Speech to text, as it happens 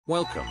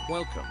Welcome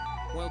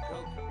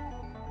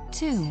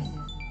to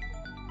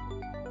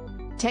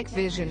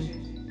techvision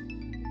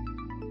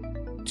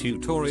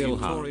Tutorial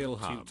Hub.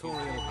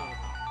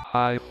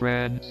 Hi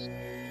friends,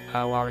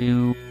 how are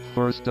you?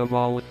 First of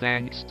all,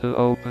 thanks to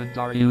open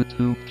our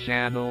YouTube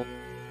channel.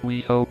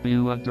 We hope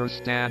you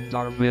understand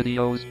our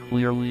videos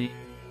clearly.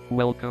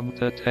 Welcome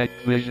to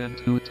techvision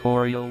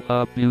Tutorial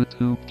Hub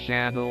YouTube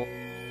channel.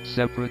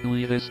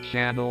 Separately, this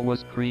channel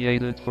was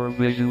created for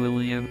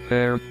visually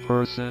impaired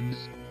persons.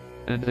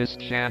 In this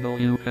channel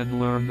you can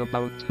learn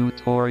about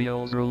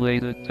tutorials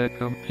related to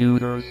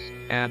computers,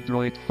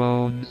 Android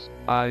phones,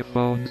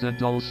 iPhones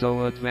and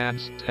also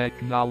advanced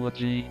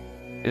technology.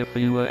 If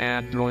you are an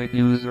Android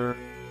user,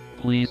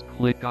 please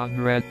click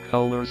on red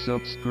color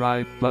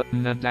subscribe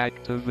button and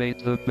activate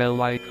the bell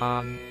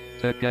icon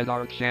to get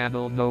our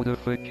channel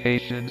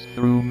notifications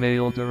through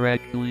mail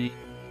directly.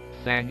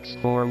 Thanks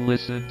for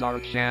listening to our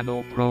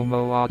channel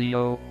promo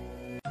audio.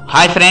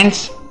 Hi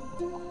friends,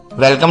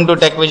 welcome to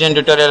techvision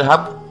Tutorial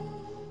Hub.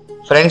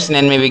 Friends,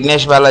 నేను మీ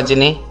విఘ్నేష్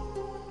బాలాజీని.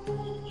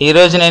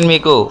 ఈరోజు నేను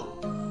మీకు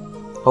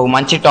ఒక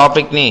మంచి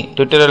టాపిక్ని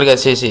ట్యూటోరియల్గా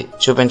చేసి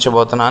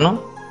చూపించబోతున్నాను.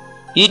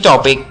 ఈ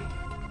topic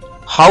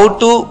how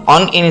to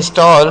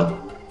uninstall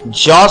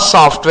Jos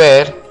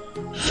software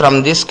from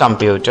this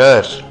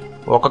computer.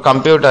 ఒక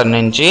కంప్యూటర్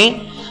నుంచి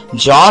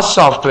జాస్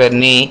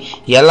సాఫ్ట్వేర్ని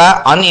ఎలా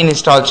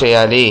అన్ఇన్స్టాల్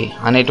చేయాలి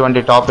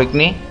అనేటువంటి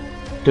టాపిక్ని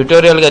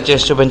ట్యూటోరియల్గా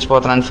చేసి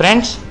చూపించబోతున్నాను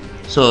ఫ్రెండ్స్.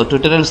 సో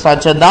ట్యూటోరియల్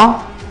స్టార్ట్ చేద్దాం.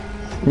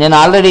 నేను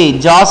ఆల్రెడీ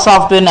జాస్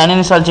సాఫ్ట్వేర్ని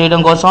అన్ఇన్స్టాల్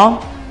చేయడం కోసం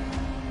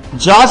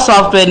జాస్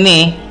సాఫ్ట్వేర్ని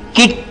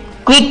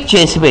క్విట్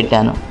చేసి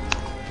పెట్టాను.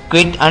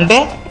 క్విట్ అంటే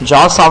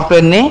జాస్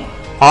సాఫ్ట్వేర్ని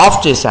ఆఫ్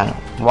చేశాను.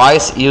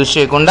 వాయిస్ యూజ్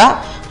చేయకుండా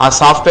ఆ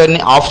సాఫ్ట్వేర్ని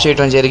ఆఫ్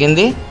చేయడం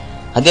జరిగింది.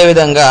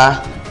 అదేవిధంగా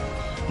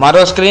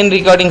మరో స్క్రీన్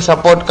రికార్డింగ్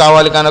సపోర్ట్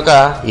కావాలి కనుక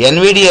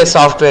NVDA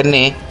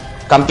సాఫ్ట్వేర్ని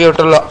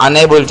కంప్యూటర్లో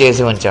అనేబుల్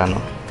చేసి ఉంచాను.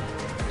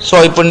 సో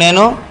ఇప్పుడు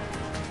నేను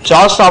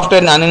జాస్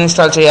సాఫ్ట్వేర్ని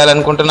అన్ఇన్స్టాల్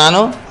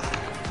చేయాలనుకుంటున్నాను.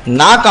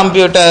 నా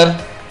కంప్యూటర్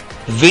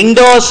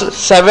విండోస్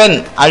 7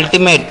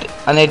 అల్టిమేట్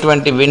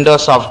అనేటువంటి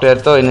విండోస్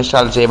సాఫ్ట్వేర్తో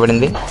ఇన్స్టాల్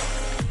చేయబడింది.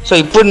 సో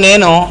ఇప్పుడు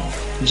నేను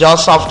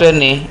జాస్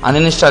సాఫ్ట్వేర్ని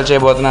అన్ఇన్స్టాల్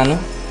చేయబోతున్నాను.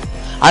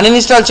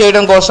 అన్ఇన్స్టాల్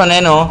చేయడం కోసం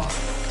నేను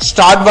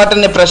స్టార్ట్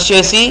బటన్ని ప్రెస్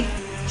చేసి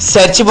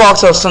సెర్చ్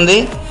బాక్స్ వస్తుంది.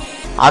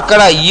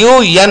 అక్కడ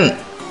UN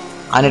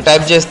అని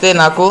టైప్ చేస్తే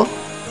నాకు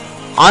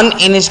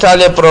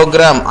అన్ఇన్స్టాల్ ఏ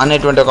ప్రోగ్రామ్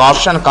అనేటువంటి ఒక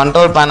ఆప్షన్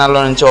కంట్రోల్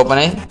ప్యానల్లో నుంచి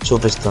ఓపెన్ అయ్యి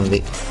చూపిస్తుంది.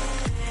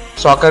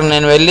 సో అక్కడ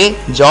నేను వెళ్ళి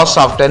జాస్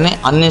సాఫ్ట్వేర్ని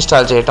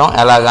అన్ఇన్స్టాల్ చేయటం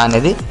ఎలాగా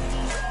అనేది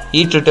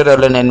ఈ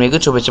ట్యూటోరియల్లో నేను మీకు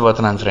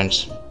చూపించబోతున్నాను ఫ్రెండ్స్.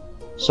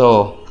 సో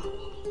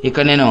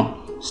ఇక్కడ నేను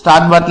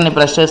స్టార్ట్ బటన్ని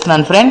ప్రెస్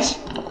చేస్తున్నాను friends.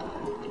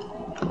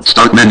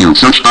 Start menu,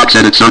 search box,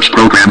 edit, search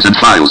programs and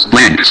files,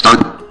 blank, start.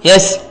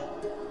 Yes,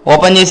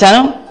 open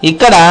చేశాను.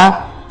 ఇక్కడ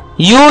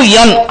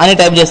UN అని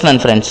టైప్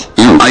చేస్తున్నాను friends.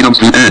 items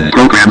view N,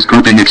 programs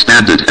grouping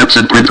expanded,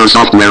 Epson printer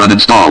software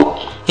uninstall.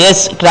 Yes,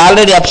 ఇక్కడ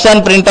already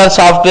Epson printer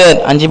software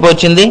అని చెప్పి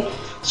వచ్చింది.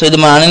 So ఇది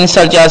మనం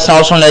అన్ఇన్స్టాల్ చేయాల్సిన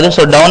అవసరం లేదు.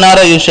 సో డౌన్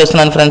ఆరో యూజ్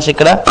చేస్తున్నాను ఫ్రెండ్స్.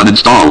 ఇక్కడ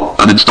uninstall,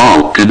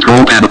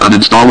 control panel,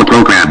 uninstall a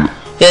program.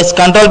 Yes,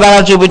 control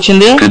panel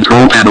చూపించింది.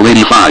 Control panel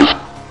 85.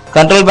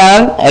 Control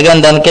panel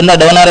again దాని కింద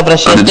డౌన్ ఆరో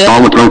ప్రెస్ చేస్తే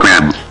uninstall a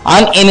program.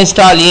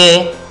 Uninstall A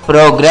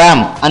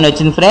programme అని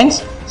వచ్చింది ఫ్రెండ్స్.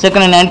 సో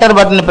ఇక్కడ నేను ఎంటర్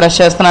బటన్ ప్రెస్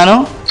చేస్తున్నాను.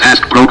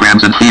 Task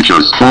programs and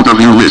features, folder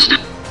view list.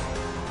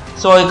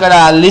 So ఇక్కడ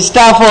list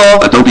of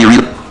Adobe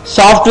Reader.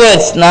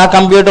 Softwares నా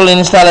కంప్యూటర్లో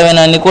ఇన్స్టాల్ అయిన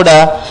అన్ని కూడా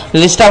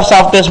లిస్ట్ ఆఫ్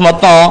సాఫ్ట్వేర్స్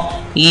మొత్తం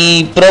ఈ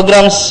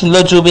ప్రోగ్రామ్స్లో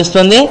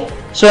చూపిస్తుంది.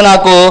 సో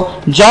నాకు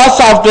జాస్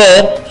సాఫ్ట్వేర్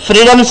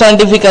ఫ్రీడమ్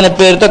సైంటిఫిక్ అనే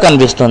పేరుతో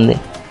కనిపిస్తుంది.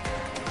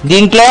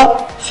 దీంట్లో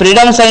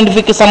ఫ్రీడమ్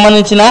సైంటిఫిక్కి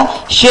సంబంధించిన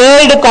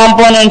షేర్డ్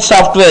కాంపోనెంట్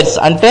సాఫ్ట్వేర్స్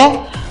అంటే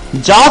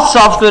జాస్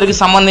సాఫ్ట్వేర్కి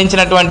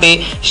సంబంధించినటువంటి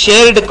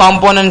షేర్డ్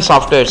కాంపోనెంట్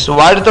సాఫ్ట్వేర్స్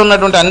వాటితో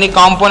ఉన్నటువంటి అన్ని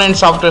కాంపోనెంట్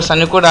సాఫ్ట్వేర్స్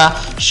అన్ని కూడా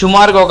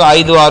సుమారుగా ఒక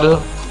 5-6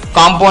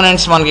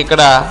 కాంపోనెంట్స్ మనకి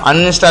ఇక్కడ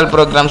అన్ఇన్స్టాల్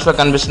ప్రోగ్రామ్స్లో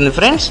కనిపిస్తుంది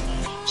ఫ్రెండ్స్.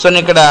 సో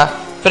నేను ఇక్కడ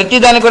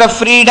ప్రతిదాన్ని కూడా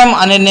ఫ్రీడమ్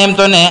అనే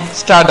నేమ్తోనే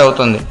స్టార్ట్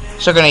అవుతుంది.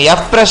 సో ఇక్కడ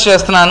F ప్రెస్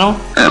చేస్తున్నాను.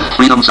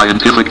 Freedom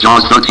Scientific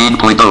JAWS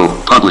 13.0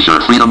 Publisher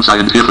Freedom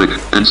Scientific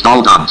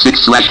Installed on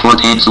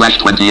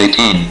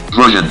 6/14/2018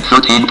 Version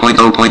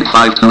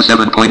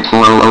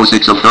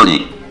 13.0.527.4006 of 30.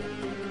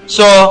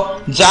 So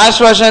Jos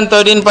version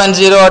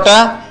 13.0 అట.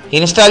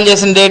 ఇన్స్టాల్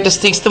చేసిన date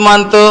 6th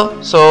month.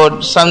 So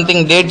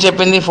something date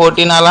చెప్పింది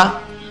 14 అలా.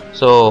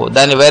 సో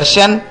దాని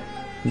వెర్షన్,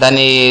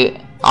 దాని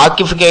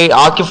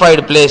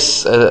ఆక్యుపైడ్ ప్లేస్,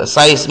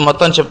 సైజ్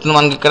మొత్తం చెప్తుంది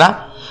మనకి ఇక్కడ.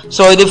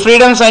 సో ఇది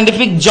ఫ్రీడమ్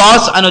సైంటిఫిక్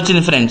జాస్ అని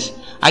వచ్చింది ఫ్రెండ్స్.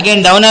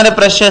 అగైన్ డౌన్ ఆరో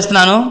ప్రెస్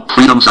చేస్తున్నాను.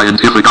 Freedom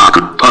Scientific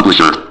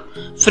Publisher.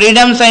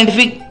 Freedom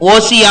scientific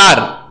OCR.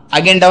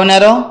 Again down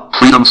ఆరో.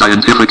 Freedom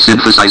Scientific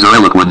Synthesizer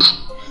Eloquence.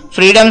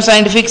 Freedom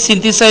scientific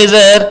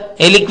synthesiser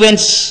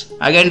ఎలిక్వెన్స్.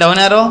 Again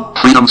down ఆరో.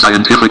 Freedom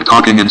Scientific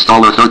Talking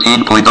Installer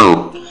 13.0.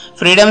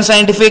 Freedom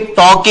scientific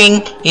talking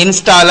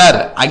installer.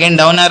 Again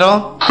down ఆరో.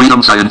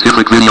 Freedom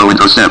Scientific Video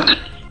Intercept.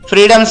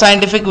 Freedom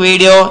scientific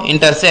video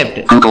intercept.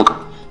 Google.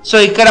 So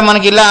ఇక్కడ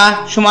మనకి ఇలా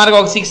సుమారుగా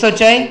ఒక 6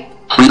 వచ్చాయి.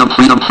 Freedom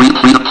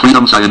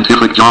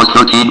Scientific JAWS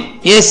 13.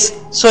 Yes.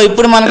 So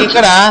ఇప్పుడు మనకి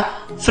ఇక్కడ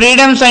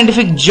ఫ్రీడమ్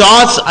సైంటిఫిక్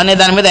జాస్ అనే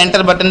దాని మీద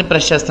ఎంటర్ బటన్ ని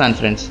ప్రెస్ చేస్తున్నాను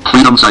friends.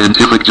 Freedom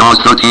Scientific JAWS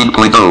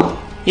 13.0.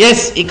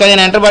 Yes, ఇక్కడ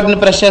నేను ఎంటర్ బటన్ ని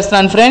ప్రెస్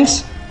చేస్తున్నాను friends.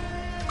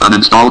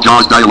 Uninstall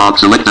JAWS dialog.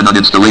 Select an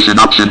uninstallation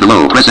option below.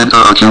 Press enter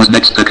or choose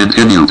next to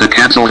continue. To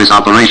cancel this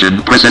operation,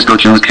 press S or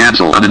choose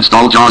cancel.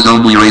 Uninstall JAWS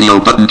only radio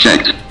button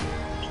checked.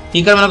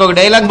 ఇక్కడ మనకు ఒక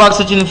dialogue box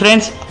వచ్చింది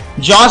friends.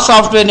 Jos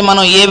software ని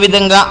మనం ఏ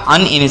విధంగా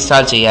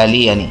uninstall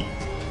చేయాలి అని.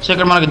 So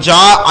ఇక్కడ మనకు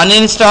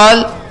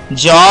uninstall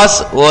Jos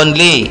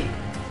only,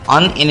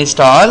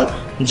 uninstall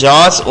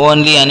Jos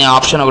only అనే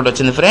ఆప్షన్ ఒకటి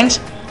వచ్చింది ఫ్రెండ్స్.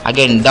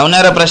 అగైన్ డౌన్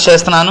ఏరో ప్రెస్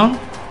చేస్తున్నాను.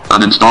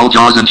 Uninstall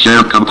JAWS and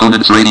shared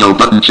components radio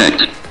button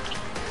checked.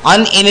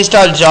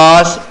 Uninstall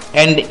JAWS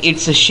and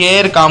its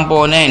share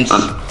components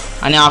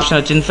అనే ఆప్షన్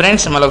వచ్చింది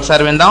ఫ్రెండ్స్. మళ్ళీ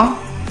ఒకసారి విందాం.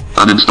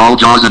 Uninstall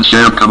JAWS and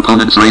shared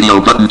components radio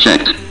button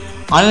checked.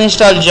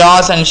 Uninstall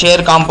JAWS and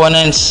share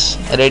components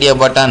radio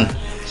button.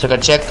 So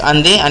ఇక్కడ check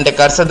అంది, అంటే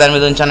cursor దాని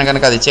మీద ఉంచాను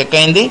కనుక అది చెక్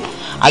అయింది.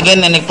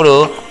 అగైన్ నేను ఇప్పుడు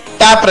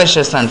ట్యాప్ ప్రెస్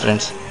చేస్తాను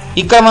ఫ్రెండ్స్.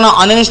 ఇక్కడ మనం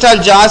అన్ఇన్స్టాల్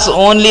జాస్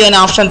ఓన్లీ అనే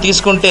ఆప్షన్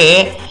తీసుకుంటే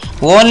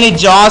ఓన్లీ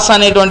జాస్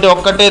అనేటువంటి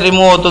ఒక్కటే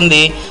రిమూవ్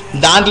అవుతుంది.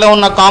 దాంట్లో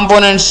ఉన్న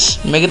కాంపోనెంట్స్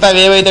మిగతా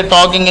ఏవైతే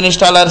talking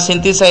installer,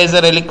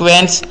 synthesiser,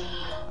 ఎలిక్వెన్స్,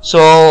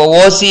 so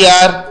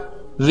OCR,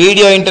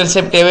 video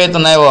intercept ఏవైతే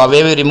ఉన్నాయో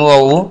అవేవి రిమూవ్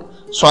అవ్వు.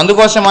 సో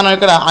అందుకోసం మనం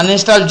ఇక్కడ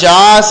uninstall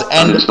Jos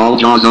and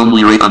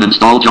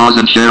uninstall JAWS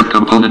and share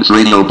components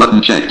radio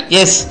button checked.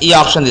 Yes, ఈ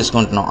ఆప్షన్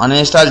తీసుకుంటున్నాం.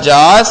 Uninstall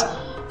Jos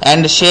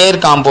and share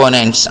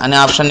components అనే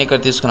ఆప్షన్ ఇక్కడ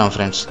తీసుకున్నాం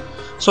ఫ్రెండ్స్.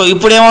 సో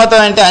ఇప్పుడు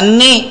ఏమవుతుందంటే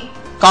అన్ని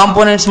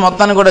కాంపోనెంట్స్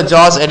మొత్తాన్ని కూడా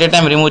Jos at a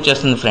time remove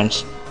చేస్తుంది ఫ్రెండ్స్.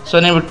 సో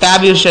నేను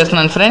ట్యాబ్ యూస్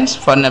చేస్తున్నాను friends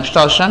for next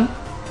option.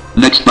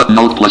 Next button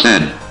Alt plus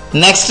N.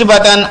 Next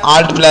button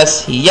Alt plus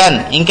ఎన్.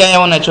 ఇంకా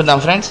ఏమున్నాయి చూద్దాం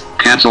friends.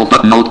 Cancel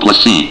button Alt plus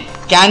C.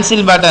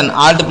 Cancel button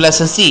Alt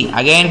plus C.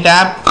 Again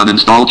tab.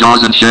 Uninstall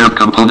JAWS and shared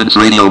components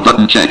radio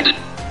button checked.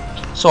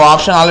 So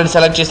option already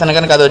select చేశాను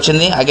కనుక అది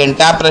వచ్చింది. Again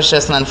tab press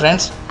చేస్తున్నాను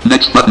friends.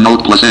 Next button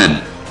Alt plus N.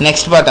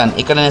 Next button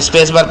ఇక్కడ నేను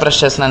space bar press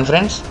చేస్తున్నాను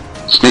friends.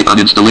 State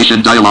uninstallation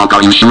dialog.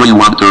 Are you sure you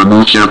want to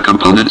remove shared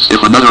components?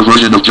 If another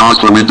version of JAWS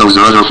for Windows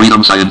or other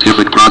Freedom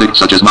Scientific products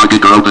such as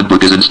Magic or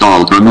OpenBook is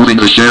installed, removing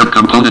the shared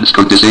components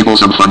could disable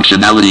some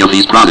functionality of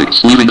these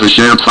products. Leaving the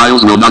shared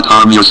files will not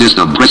harm your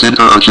system. Press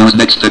enter or choose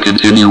next to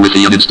continue with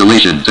the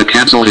uninstallation. To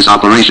cancel this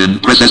operation,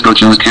 press S or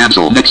choose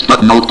cancel. Next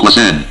button Alt plus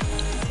N.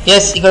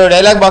 Yes, ఇక్కడ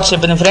dialogue box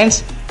చెప్పింది friends.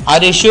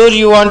 Are you sure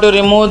you want to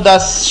remove the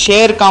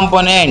share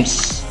components?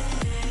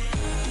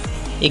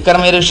 ఇక్కడ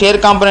మీరు share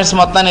components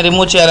మొత్తాన్ని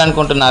remove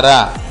చేయాలనుకుంటున్నారా?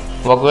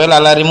 ఒకవేళ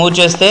అలా remove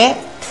చేస్తే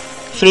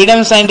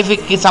freedom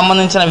సైంటిఫిక్కి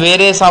సంబంధించిన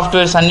వేరే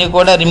సాఫ్ట్వేర్స్ అన్నీ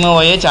కూడా రిమూవ్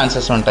అయ్యే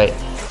ఛాన్సెస్ ఉంటాయి.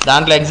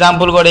 దాంట్లో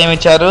ఎగ్జాంపుల్ కూడా ఏమి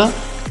ఇచ్చారు,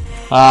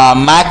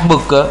 మ్యాక్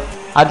బుక్,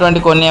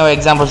 అటువంటి కొన్ని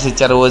ఎగ్జాంపుల్స్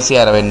ఇచ్చారు,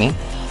 ఓసిఆర్ అవన్నీ.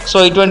 సో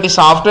ఇటువంటి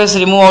సాఫ్ట్వేర్స్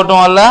రిమూవ్ అవటం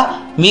వల్ల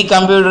మీ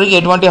కంప్యూటర్కి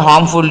ఎటువంటి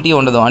హార్మ్ఫుల్టీ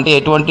ఉండదు, అంటే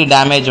ఎటువంటి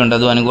డ్యామేజ్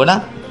ఉండదు అని కూడా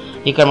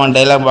ఇక్కడ మన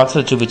డైలాగ్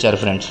బాక్స్లో చూపించారు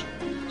ఫ్రెండ్స్.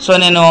 సో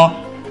నేను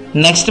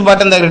నెక్స్ట్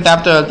బటన్ దగ్గర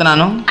ట్యాప్ తో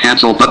వెళ్తున్నాను.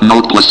 Cancel button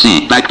Alt plus C.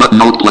 Back button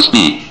Alt plus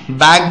B.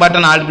 Back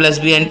button Alt plus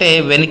B అంటే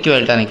వెనక్కి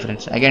వెళ్ళటానికి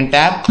friends. Again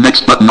tap.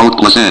 Next button Alt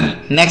plus N.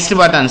 Next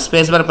button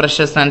space bar press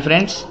చేస్తాను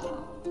friends.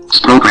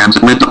 Programs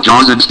and Windows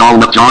JAWS install.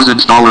 JAWS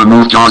install.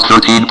 Remove JAWS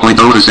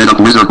 13.0 to setup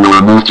wizard will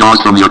remove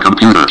JAWS from your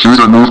computer. Choose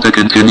remove to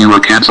continue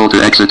or cancel to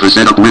exit the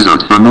setup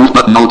wizard. Remove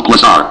button Alt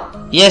plus R.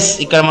 Yes,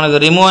 ఇక్కడ మనకు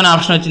remove అనే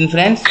option వచ్చింది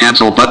friends.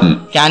 Cancel button.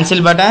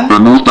 Cancel button.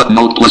 Remove button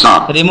Alt plus R.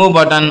 Remove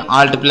button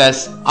Alt plus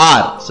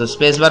R. So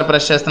space bar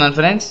press చేస్తున్నాను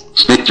friends.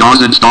 Stick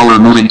JAWS install.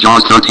 Removing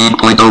JAWS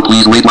 13.0.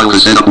 Please wait while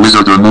the setup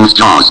wizard removes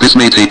JAWS. This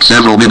may take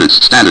several minutes.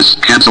 Status.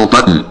 Cancel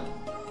button.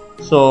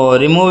 So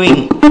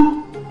removing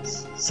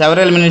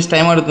several minutes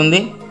time పడుతుంది.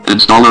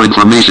 Installer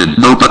information.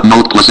 No button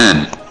Alt plus N.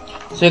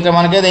 So ఇక్కడ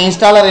మనకైతే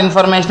installer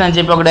information అని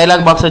చెప్పి ఒక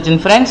dialogue box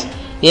వచ్చింది friends.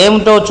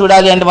 ఏమిటో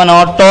చూడాలి అంటే మనం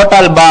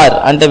టోటల్ బార్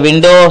అంటే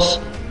విండోస్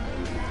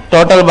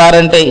టోటల్ బార్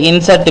అంటే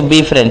insert be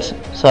friends,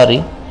 sorry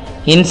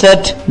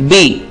insert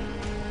B.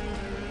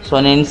 So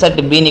నేను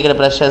ఇన్సర్ట్ బిని ఇక్కడ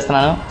ప్రెస్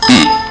చేస్తున్నాను.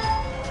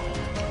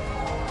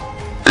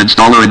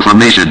 Installer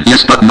information.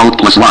 Yes button Alt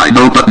plus Y.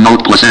 No button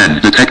Alt plus N.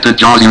 Detected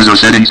JAWS user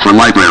settings for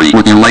library.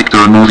 Would you like to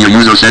remove your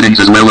user settings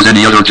as well as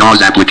any other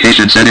JAWS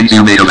application settings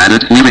you may have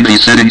added? Leaving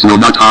these settings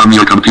will not harm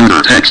your computer.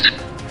 Text.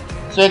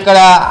 So ఇక్కడ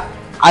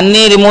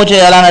అన్ని remove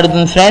చేయాలని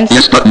అడుగుతుంది friends.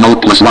 Yes button Alt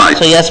plus Y.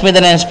 So yes మీద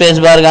నేను space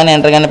bar గానీ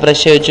enter గానీ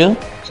press చేయొచ్చు.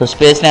 So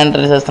space ని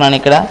ఎంటర్ చేస్తున్నాను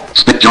ఇక్కడ.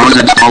 Stick JAWS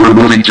install.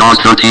 Removing JAWS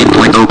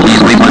 13.0.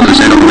 Please wait while the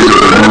setup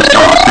wizard removes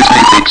JAWS. This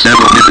may take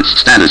several minutes.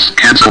 Status.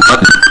 Cancel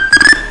button.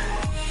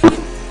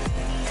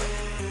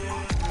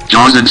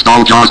 JAWS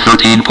install. JAWS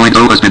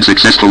 13.0 has been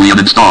successfully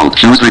uninstalled.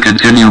 Choose the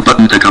continue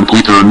button to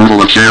complete the removal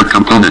of shared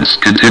components.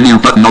 Continue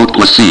button Alt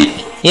plus C.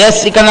 Yes,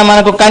 ఇక్కడ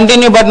మనకు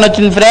continue button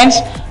వచ్చింది friends,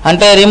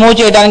 అంటే remove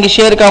చేయడానికి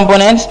share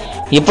components.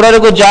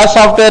 ఇప్పటివరకు Jos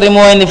software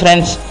remove అయింది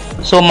friends.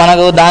 So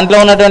మనకు దాంట్లో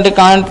ఉన్నటువంటి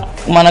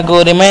మనకు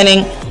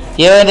రిమైనింగ్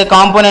ఏవైతే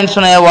కాంపోనెంట్స్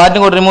ఉన్నాయో వాటిని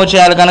కూడా రిమూవ్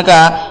చేయాలి కనుక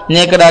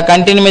నేను ఇక్కడ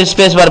కంటిన్యూ మీద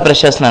స్పేస్ బార్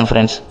ప్రెస్ చేస్తున్నాను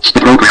friends.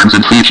 Programs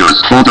and features,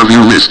 folder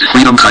view list,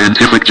 Freedom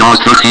Scientific JAWS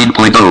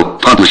 13.0,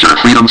 Publisher,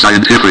 Freedom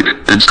Scientific,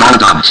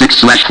 installed on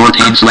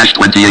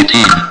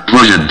 6/14/2018,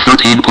 version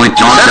 13.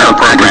 JAWS Setup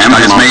program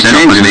has made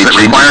changes that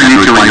require you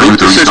to reboot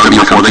the system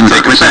before they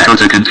take effect.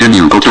 To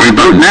continue. To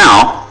reboot now,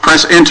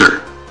 press enter.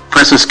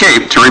 Press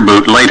escape to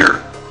reboot later.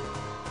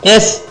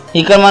 Yes,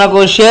 ఇక్కడ మనకు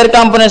share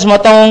components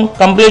మొత్తం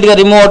కంప్లీట్గా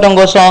remove అవడం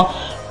కోసం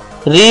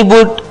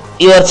reboot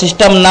your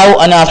system now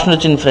అనే option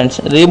వచ్చింది friends.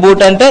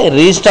 Reboot అంటే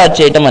restart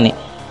చేయటం అని.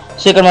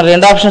 సో ఇక్కడ మనకు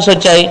 2 ఆప్షన్స్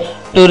వచ్చాయి.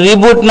 To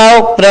reboot now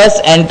press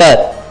enter,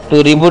 to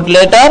reboot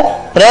later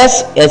press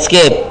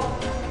escape.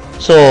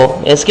 So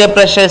escape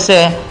press చేస్తే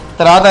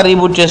తర్వాత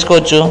రీబూట్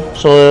చేసుకోవచ్చు.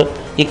 సో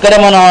ఇక్కడే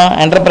మనం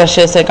ఎంటర్ ప్రెస్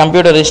చేస్తే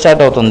కంప్యూటర్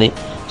రీస్టార్ట్ అవుతుంది.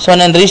 సో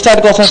నేను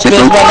రీస్టార్ట్ కోసం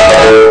స్పేస్ బార్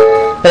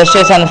ప్రెస్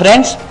చేశాను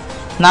ఫ్రెండ్స్.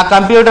 నా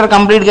కంప్యూటర్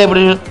కంప్లీట్గా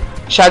ఇప్పుడు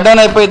షట్ డౌన్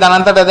అయిపోయి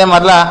దానంతట అదే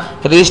మరలా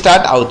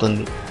రీస్టార్ట్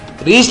అవుతుంది.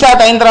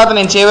 రీస్టార్ట్ అయిన తర్వాత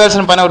నేను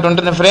చేయవలసిన పని ఒకటి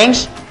ఉంటుంది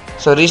ఫ్రెండ్స్.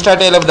 సో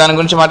రీస్టార్ట్ అయ్యేలోపు దాని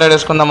గురించి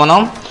మాట్లాడేసుకుందాం మనం.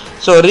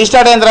 సో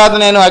రీస్టార్ట్ అయిన తర్వాత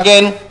నేను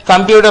అగైన్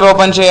కంప్యూటర్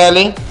ఓపెన్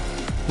చేయాలి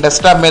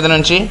డెస్క్టాప్ మీద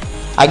నుంచి.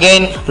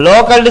 అగైన్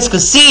లోకల్ డిస్క్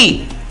సి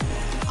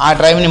ఆ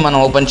డ్రైవ్ని మనం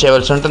ఓపెన్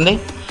చేయవలసి ఉంటుంది.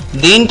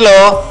 దీంట్లో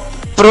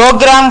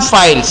ప్రోగ్రామ్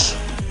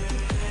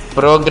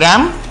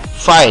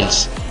ఫైల్స్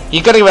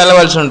ఇక్కడికి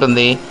వెళ్ళవలసి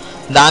ఉంటుంది.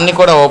 దాన్ని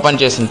కూడా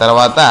ఓపెన్ చేసిన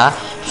తర్వాత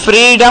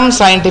ఫ్రీడమ్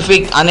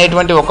సైంటిఫిక్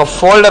అనేటువంటి ఒక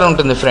ఫోల్డర్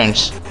ఉంటుంది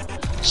ఫ్రెండ్స్.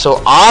 సో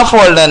ఆ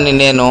ఫోల్డర్ని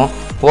నేను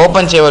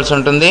ఓపెన్ చేయవలసి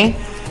ఉంటుంది.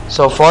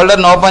 సో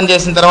ఫోల్డర్ని ఓపెన్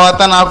చేసిన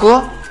తర్వాత నాకు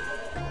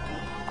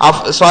ఆ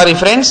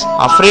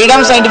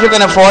ఫ్రీడమ్ సైంటిఫిక్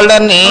అనే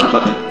ఫోల్డర్ని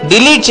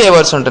డిలీట్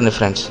చేయవలసి ఉంటుంది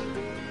ఫ్రెండ్స్.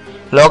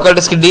 లోకల్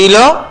డిస్క్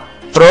డీలో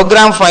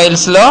ప్రోగ్రామ్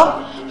ఫైల్స్లో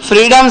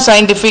ఫ్రీడమ్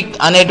సైంటిఫిక్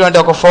అనేటువంటి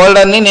ఒక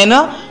ఫోల్డర్ని నేను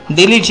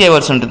డిలీట్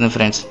చేయవలసి ఉంటుంది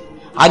ఫ్రెండ్స్.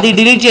 అది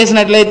డిలీట్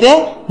చేసినట్లయితే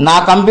నా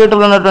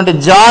కంప్యూటర్లో ఉన్నటువంటి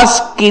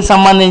జాస్కి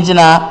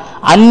సంబంధించిన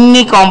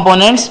అన్ని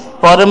కాంపోనెంట్స్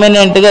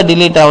పర్మనెంట్గా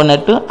డిలీట్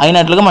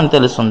అయినట్లుగా మనకు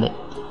తెలుస్తుంది.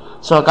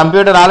 సో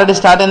కంప్యూటర్ ఆల్రెడీ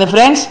స్టార్ట్ అయింది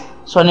ఫ్రెండ్స్.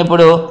 సో నేను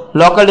ఇప్పుడు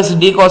లోకల్ డిస్క్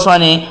డి కోసం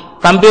అని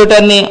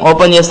కంప్యూటర్ని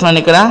ఓపెన్ చేస్తున్నాను.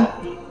 ఇక్కడ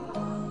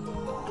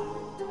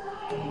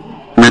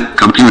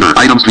computer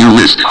items view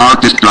list, hard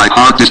disk drive,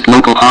 hard disk,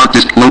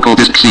 local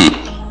disk C.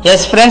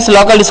 Yes friends,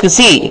 local disc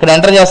C ఇక్కడ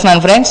ఎంటర్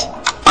చేస్తున్నాను ఫ్రెండ్స్.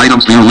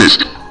 Items view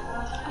list.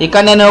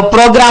 ఇక్కడ నేను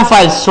programme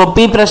files so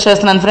P press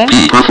చేస్తున్నాను friends.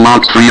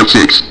 Perflogs 3 of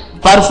 6.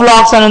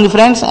 పర్ఫ్లాక్స్ అని ఉంది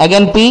friends.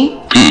 Again P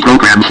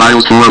program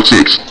files 4 of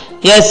 6.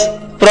 Yes,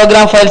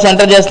 programme files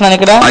enter చేస్తున్నాను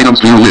ఇక్కడ.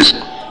 Items view list.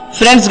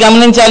 Friends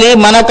గమనించాలి,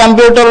 మన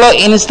కంప్యూటర్లో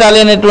ఇన్స్టాల్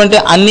అయినటువంటి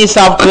అన్ని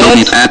సాఫ్ట్వేర్,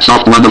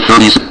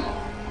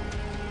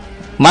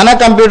 మన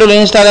కంప్యూటర్లో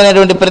ఇన్స్టాల్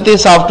అయినటువంటి ప్రతి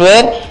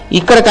సాఫ్ట్వేర్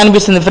ఇక్కడ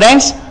కనిపిస్తుంది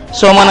ఫ్రెండ్స్.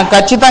 సో మనం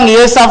ఖచ్చితంగా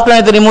ఏ సాఫ్ట్వేర్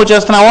అయితే రిమూవ్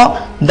చేస్తున్నామో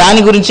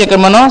దాని గురించి ఇక్కడ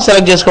మనం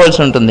సెలెక్ట్ చేసుకోవాల్సి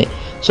ఉంటుంది.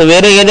 సో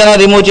వేరే ఏదైనా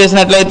రిమూవ్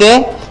చేసినట్లయితే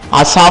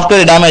ఆ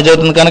సాఫ్ట్వేర్ డ్యామేజ్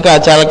అవుతుంది కనుక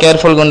చాలా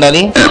కేర్ఫుల్గా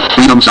ఉండాలి.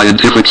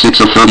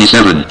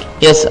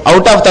 Yes,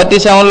 out of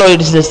 37లో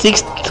it is the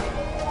 6th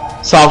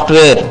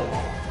software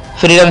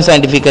freedom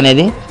scientific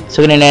అనేది. సో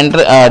నేను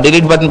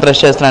డిలీట్ బటన్ ప్రెస్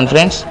చేస్తున్నాను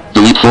friends.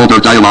 Delete folder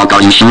dialog.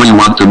 Are you sure you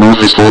want to move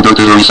this folder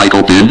to the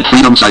recycle bin?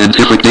 Freedom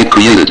Scientific date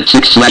created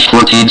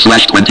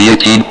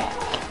 6/14/2018.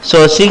 So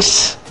 6th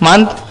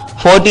month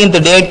 14th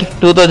date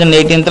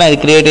 2018 అది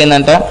create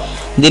అయిందంట.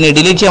 దీన్ని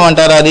delete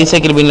చేయమంటారా,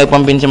 recycle బిన్లో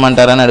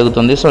పంపించమంటారా అని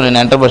అడుగుతుంది. So నేను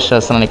enter press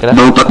చేస్తున్నాను ఇక్కడ.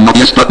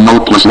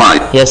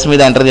 Yes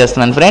మీద ఎంటర్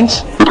చేస్తున్నాను friends.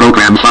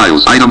 Program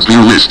files items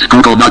view list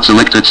Google not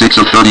selected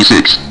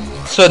 6/36.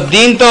 So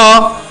దీంతో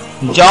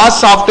జాస్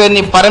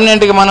సాఫ్ట్వేర్ని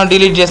పర్మనెంట్గా మనం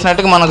డిలీట్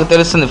చేసినట్టుగా మనకు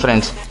తెలుస్తుంది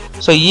ఫ్రెండ్స్.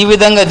 సో ఈ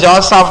విధంగా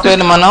జాస్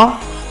సాఫ్ట్వేర్ని మనం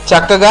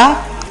చక్కగా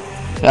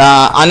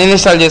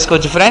అన్ఇన్స్టాల్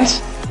చేసుకోవచ్చు ఫ్రెండ్స్.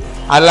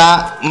 అలా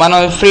మనం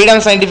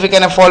ఫ్రీడమ్ సైంటిఫిక్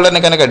అనే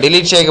ఫోల్డర్ని కనుక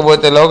డిలీట్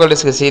చేయకపోతే లోకల్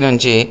డిస్క్ సి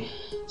నుంచి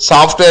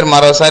సాఫ్ట్వేర్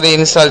మరోసారి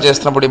ఇన్స్టాల్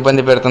చేస్తున్నప్పుడు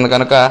ఇబ్బంది పెడుతుంది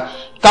కనుక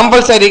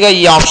కంపల్సరీగా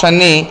ఈ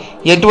ఆప్షన్ని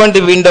ఎటువంటి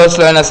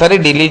విండోస్లో అయినా సరే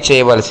డిలీట్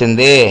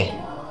చేయవలసిందే.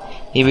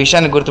 ఈ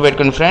విషయాన్ని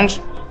గుర్తుపెట్టుకుని ఫ్రెండ్స్.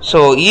 సో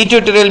ఈ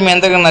ట్యూటోరియల్ మీ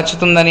అందరికీ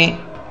నచ్చుతుందని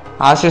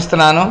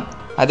ఆశిస్తున్నాను.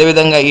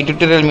 అదేవిధంగా ఈ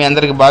ట్యూటోరియల్ మీ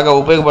అందరికీ బాగా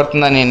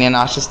ఉపయోగపడుతుందని నేను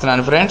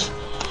ఆశిస్తున్నాను ఫ్రెండ్స్.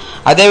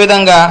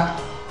 అదేవిధంగా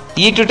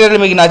ఈ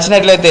ట్యూటోరియల్ మీకు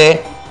నచ్చినట్లయితే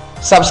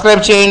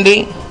సబ్స్క్రైబ్ చేయండి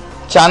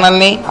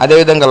ఛానల్ని,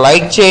 అదేవిధంగా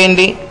లైక్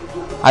చేయండి,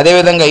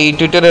 అదేవిధంగా ఈ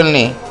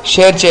ట్యూటోరియల్ని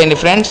షేర్ చేయండి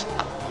ఫ్రెండ్స్.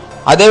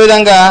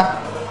 అదేవిధంగా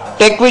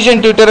టెక్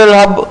విజన్ ట్యూటోరియల్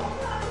హబ్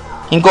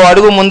ఇంకో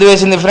అడుగు ముందు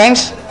వేసింది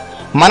ఫ్రెండ్స్.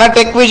 మన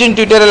టెక్ విజన్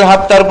ట్యూటోరియల్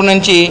హబ్ తరపు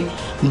నుంచి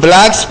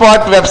బ్లాక్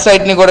స్పాట్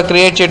వెబ్సైట్ని కూడా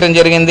క్రియేట్ చేయడం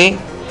జరిగింది.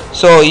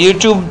 సో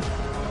యూట్యూబ్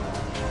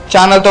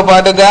ఛానల్తో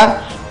పాటుగా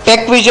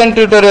టెక్ విజన్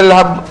ట్యూటోరియల్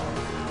హబ్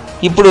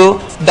ఇప్పుడు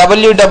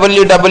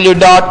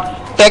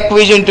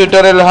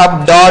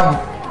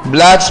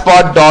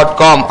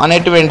www.techvisiontutorialhub.blogspot.com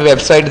అనేటువంటి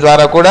వెబ్సైట్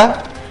ద్వారా కూడా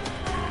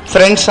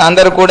ఫ్రెండ్స్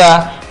అందరూ కూడా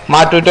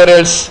మా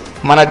ట్యూటోరియల్స్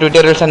మన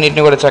ట్యూటోరియల్స్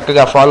అన్నిటిని కూడా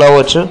చక్కగా ఫాలో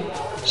అవ్వచ్చు.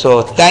 So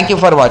thank you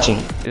for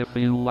watching. If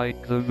you like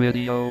the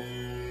video,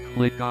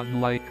 click on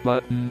like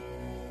button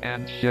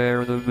and share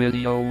the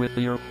video with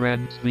your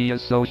friends via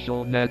social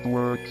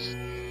networks,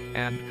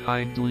 and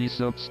kindly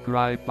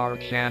subscribe our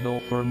channel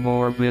for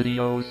more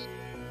videos.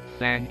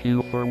 Thank you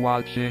for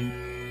watching.